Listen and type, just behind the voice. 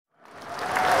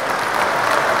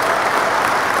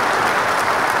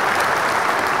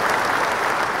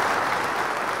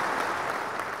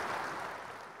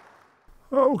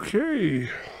Okay.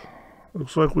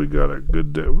 Looks like we got a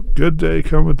good day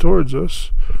coming towards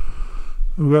us.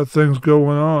 We've got things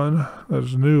going on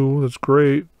that's new. That's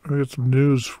great. I got some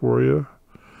news for you.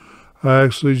 I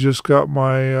actually just got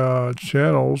my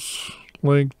channels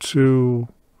linked to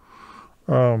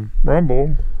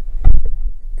Rumble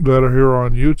that are here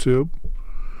on YouTube.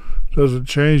 Doesn't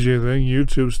change anything.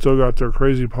 YouTube still got their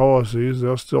crazy policies.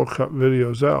 They'll still cut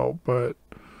videos out, but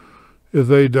if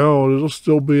they don't, it'll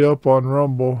still be up on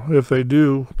Rumble. If they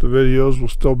do, the videos will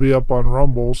still be up on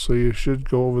Rumble, so you should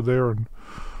go over there and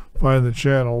find the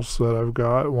channels that I've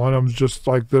got. One of them's just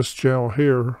like this channel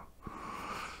here.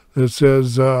 It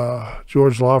says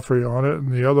George Lafferty on it,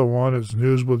 and the other one is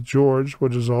News with George,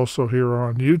 which is also here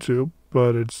on YouTube,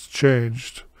 but it's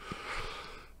changed.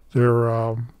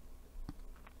 They're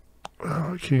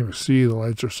I can't even see, the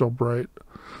lights are so bright.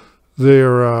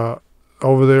 They're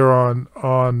over there on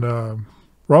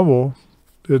Rumble,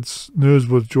 it's News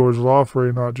with George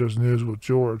Lafferty, not just News with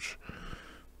George.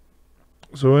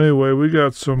 So anyway, we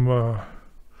got some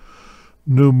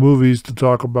new movies to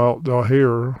talk about out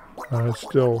here. It's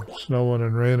still snowing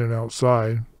and raining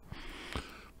outside,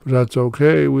 but that's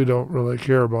okay. We don't really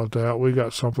care about that. We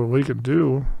got something we can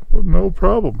do with no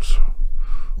problems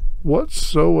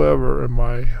whatsoever. And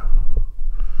my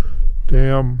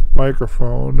damn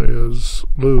microphone is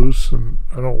loose, and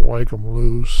I don't like them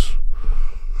loose,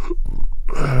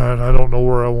 and I don't know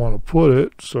where I want to put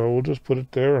it, so we'll just put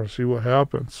it there and see what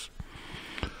happens.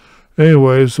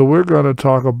 Anyway, so we're going to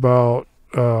talk about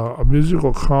a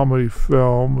musical comedy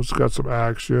film. It's got some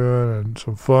action and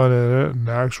some fun in it, and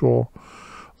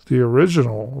the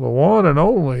original, the one and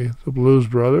only, the Blues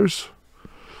Brothers.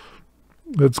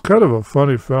 It's kind of a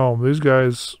funny film. These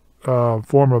guys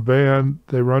form a band.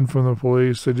 They run from the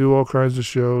police. They do all kinds of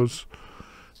shows.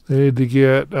 They need to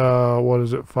get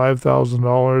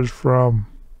 $5,000 from,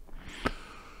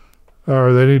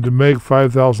 or they need to make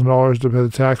 $5,000 to pay the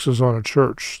taxes on a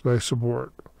church they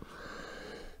support.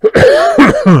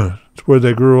 It's where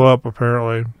they grew up,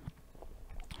 apparently.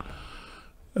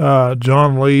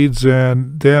 John Leeds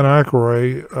and Dan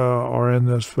Aykroyd are in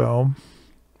this film.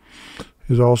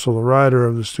 He's also the writer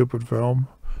of the stupid film.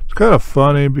 It's kind of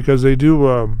funny because they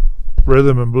do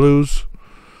rhythm and blues.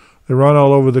 They run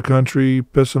all over the country,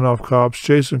 pissing off cops,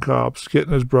 chasing cops,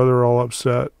 getting his brother all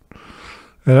upset.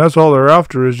 And that's all they're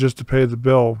after, is just to pay the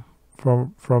bill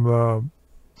from the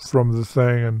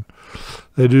thing. And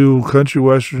they do country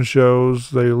western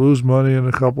shows. They lose money in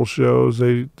a couple shows.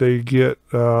 They get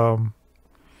all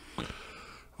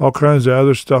kinds of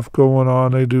other stuff going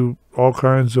on. They do all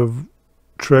kinds of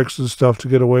tricks and stuff to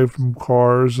get away from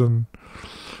cars, and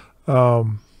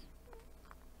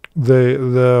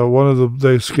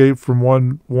they escape from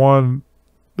one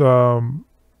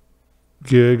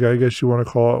gig, I guess you want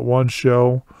to call it, one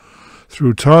show,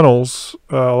 through tunnels,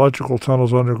 electrical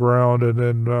tunnels underground, and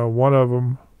then one of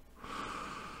them,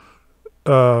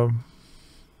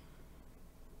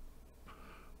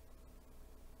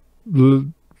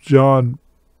 John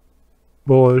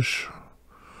Bullish,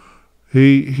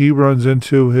 he runs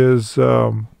into his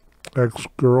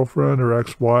ex-girlfriend or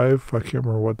ex-wife. I can't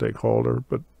remember what they called her,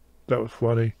 but that was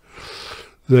funny.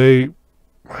 Why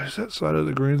does that side of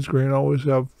the green screen always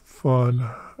have fun?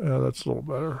 Yeah, that's a little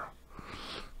better.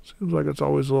 Seems like it's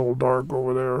always a little dark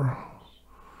over there.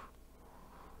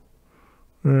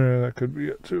 Yeah, that could be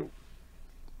it too.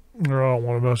 I don't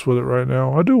want to mess with it right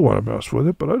now. I do want to mess with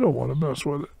it, but I don't want to mess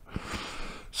with it.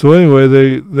 So anyway,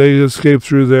 they escape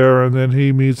through there, and then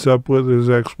he meets up with his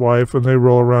ex-wife, and they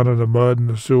roll around in the mud and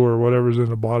the sewer, whatever's in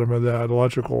the bottom of that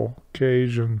electrical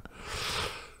cage, and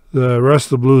the rest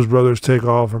of the Blues Brothers take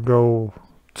off and go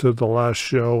to the last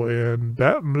show in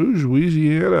Baton Rouge,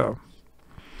 Louisiana.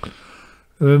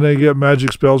 And then they get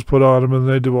magic spells put on them, and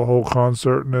they do a whole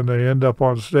concert, and then they end up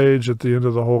on stage at the end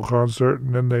of the whole concert,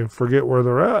 and then they forget where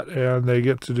they're at, and they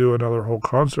get to do another whole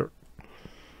concert.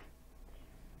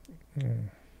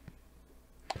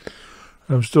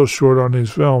 I'm still short on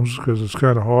these films because it's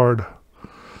kind of hard.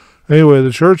 Anyway,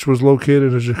 the church was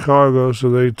located in Chicago, so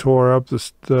they tore up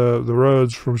the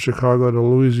roads from Chicago to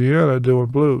Louisiana doing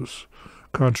blues,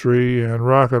 country, and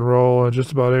rock and roll, and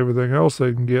just about everything else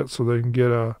they can get, so they can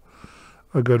get a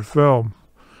good film.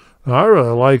 Now, I really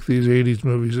like these 80s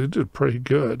movies. They did pretty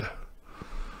good.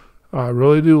 I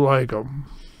really do like them.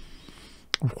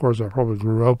 Of course, I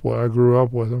grew up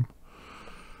with them.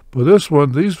 But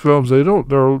these films,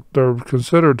 they're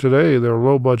considered today, they're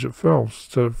low budget films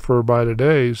by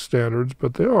today's standards,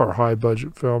 but they are high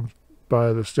budget films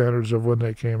by the standards of when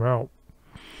they came out.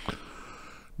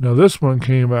 Now this one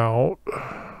came out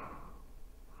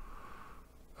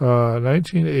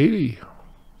 1980.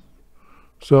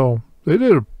 So they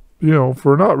did a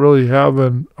for not really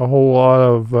having a whole lot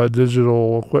of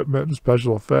digital equipment and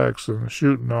special effects and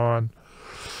shooting on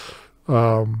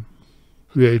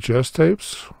VHS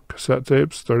tapes, cassette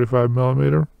tapes, 35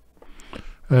 millimeter,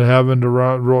 and having to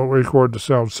record the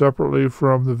sound separately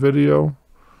from the video,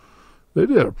 they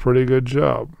did a pretty good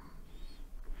job.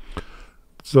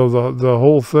 So the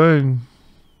whole thing,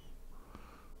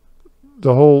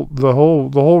 the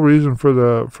whole reason for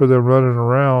them running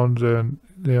around and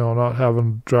not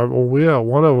having to drive. Oh yeah,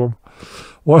 one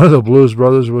of the Blues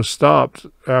Brothers was stopped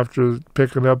after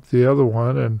picking up the other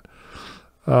one, and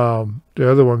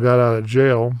the other one got out of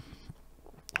jail.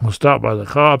 Was stopped by the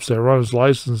cops. They run his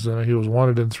license, and he was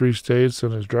wanted in 3 states,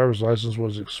 and his driver's license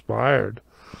was expired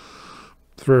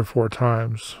 3 or 4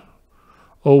 times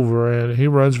over. And he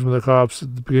runs from the cops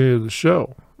at the beginning of the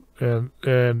show, and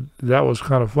that was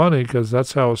kind of funny because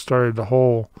that's how it started the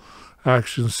whole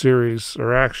action series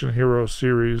or action hero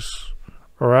series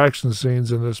or action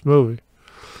scenes in this movie.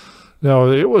 Now,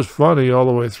 it was funny all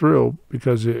the way through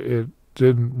because it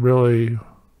didn't really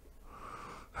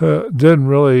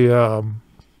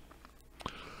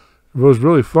it was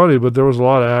really funny, but there was a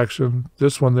lot of action.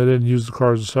 This one, they didn't use the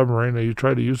car as a submarine. They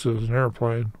tried to use it as an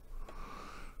airplane.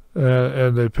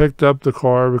 And they picked up the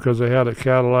car because they had a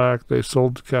Cadillac. They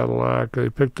sold the Cadillac. They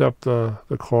picked up the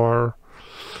car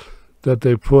that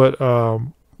they put,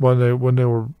 when they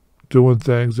were doing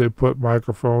things, they put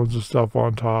microphones and stuff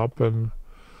on top. And,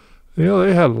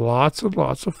 they had lots and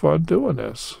lots of fun doing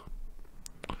this.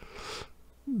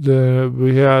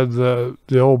 We had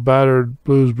the old battered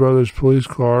Blues Brothers police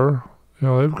car.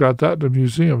 They've got that in a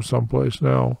museum someplace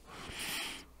now.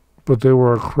 But they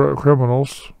were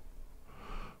criminals.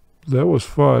 That was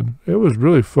fun. It was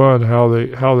really fun how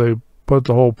they put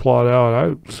the whole plot out.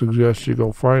 I suggest you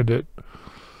go find it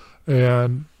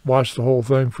and watch the whole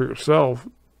thing for yourself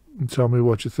and tell me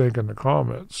what you think in the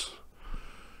comments.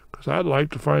 Because I'd like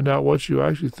to find out what you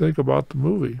actually think about the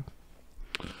movie.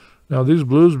 Now, these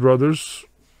Blues Brothers,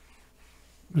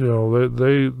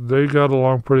 they got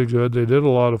along pretty good. They did a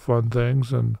lot of fun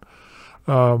things, and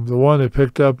the one they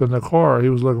picked up in the car, he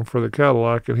was looking for the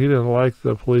Cadillac, and he didn't like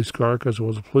the police car because it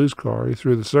was a police car. He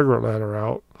threw the cigarette lighter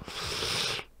out.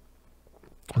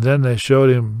 Then they showed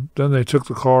him, then they took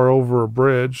the car over a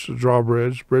bridge, a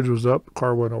drawbridge. Bridge was up, the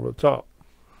car went over the top,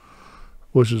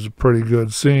 which is a pretty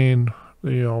good scene.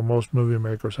 Most movie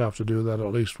makers have to do that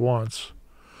at least once.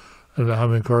 I don't know how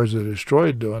many cars they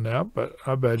destroyed doing that, but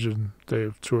I bet you they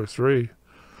have 2 or 3.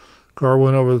 Car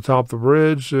went over the top of the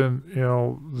bridge, and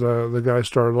the guy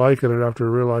started liking it after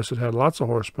he realized it had lots of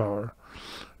horsepower.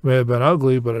 It may have been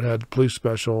ugly, but it had police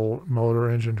special motor,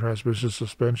 engine, transmission,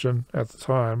 suspension at the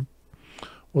time,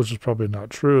 which is probably not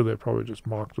true. They probably just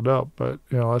mocked it up, but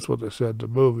that's what they said in the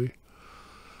movie.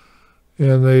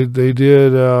 And they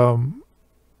did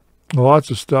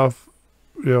lots of stuff,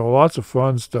 lots of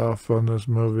fun stuff on this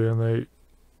movie, and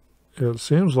it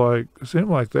seemed like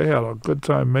they had a good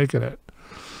time making it.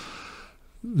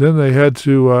 Then they had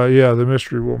to, the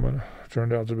mystery woman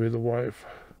turned out to be the wife.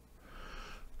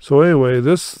 So anyway,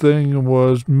 this thing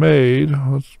was made,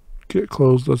 let's get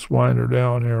close, let's wind her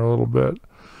down here a little bit,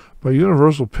 by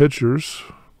Universal Pictures.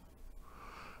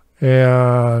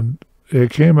 And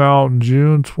it came out on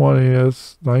June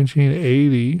 20th,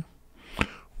 1980,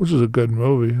 which is a good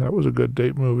movie. That was a good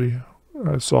date movie.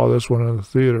 I saw this one in the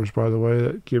theaters, by the way.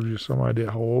 That gives you some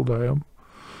idea how old I am,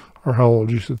 or how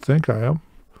old you should think I am.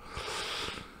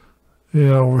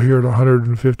 We're here at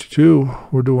 152.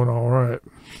 We're doing all right.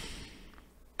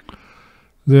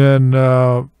 Then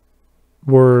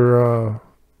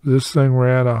this thing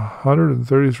ran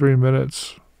 133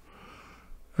 minutes.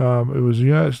 It was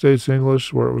United States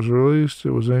English where it was released.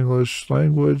 It was English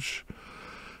language.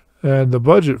 And the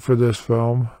budget for this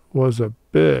film was a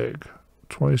big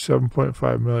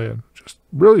 $27.5 million. Just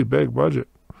really big budget.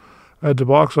 At the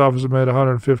box office, it made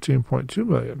 $115.2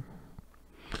 million.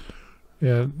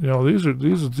 And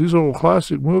these old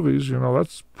classic movies.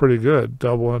 That's pretty good.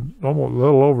 Doubling, almost a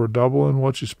little over doubling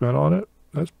what you spent on it.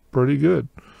 That's pretty good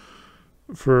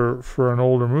for an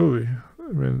older movie.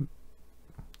 I mean,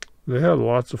 they had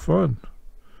lots of fun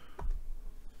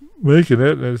making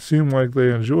it, and it seemed like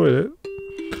they enjoyed it.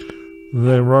 And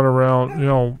they run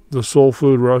around, the soul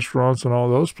food restaurants and all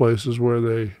those places where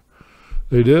they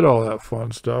did all that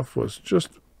fun stuff. Was just,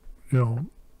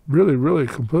 really, really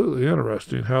completely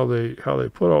interesting how they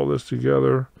put all this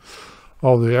together,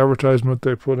 all the advertisement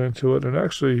they put into it, and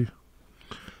actually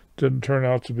didn't turn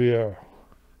out to be a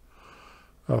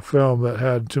film that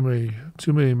had too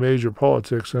many major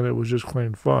politics in it. It was just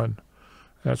plain fun.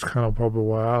 That's kind of probably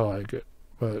why I like it.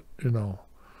 But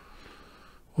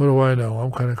what do I know?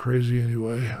 I'm kind of crazy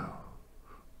anyway.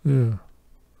 Yeah.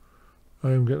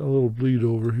 I am getting a little bleed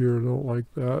over here. I don't like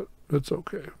that. It's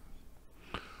okay.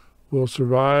 We'll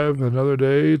survive another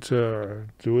day to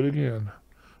do it again.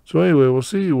 So anyway, we'll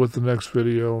see you with the next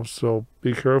video. So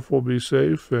be careful, be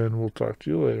safe, and we'll talk to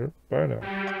you later. Bye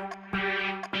now.